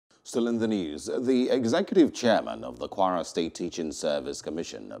Still in the news, the executive chairman of the Kwara State Teaching Service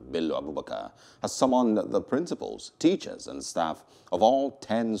Commission, Bello Abubakar, has summoned the principals, teachers and staff of all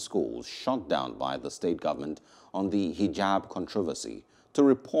 10 schools shut down by the state government on the hijab controversy to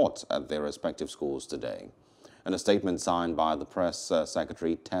report at their respective schools today. In a statement signed by the press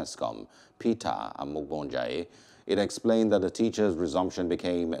secretary TESCOM, Peter Amugbonjaye, it explained that the teachers' resumption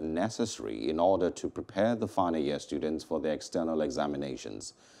became necessary in order to prepare the final year students for their external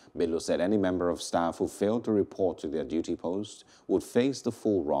examinations. Bello said any member of staff who failed to report to their duty post would face the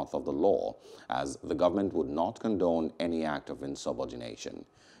full wrath of the law, as the government would not condone any act of insubordination.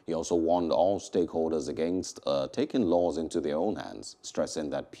 He also warned all stakeholders against taking laws into their own hands, stressing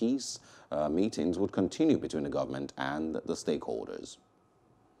that peace meetings would continue between the government and the stakeholders.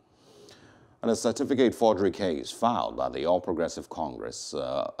 And a certificate forgery case filed by the All Progressive Congress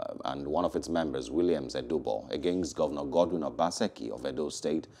and one of its members, Williams Edubo, against Governor Godwin Obaseki of Edo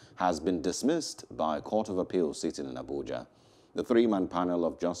State has been dismissed by a Court of Appeal sitting in Abuja. The three-man panel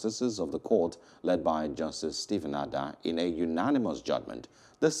of justices of the court, led by Justice Stephen Ada, in a unanimous judgment,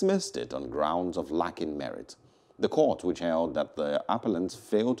 dismissed it on grounds of lacking merit. The court, which held that the appellants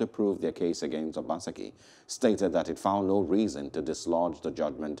failed to prove their case against Obaseki, stated that it found no reason to dislodge the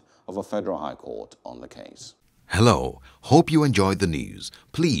judgment of a federal high court on the case. Hello, hope you enjoyed the news.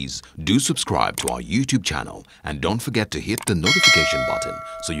 Please do subscribe to our YouTube channel and don't forget to hit the notification button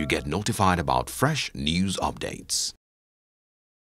so you get notified about fresh news updates.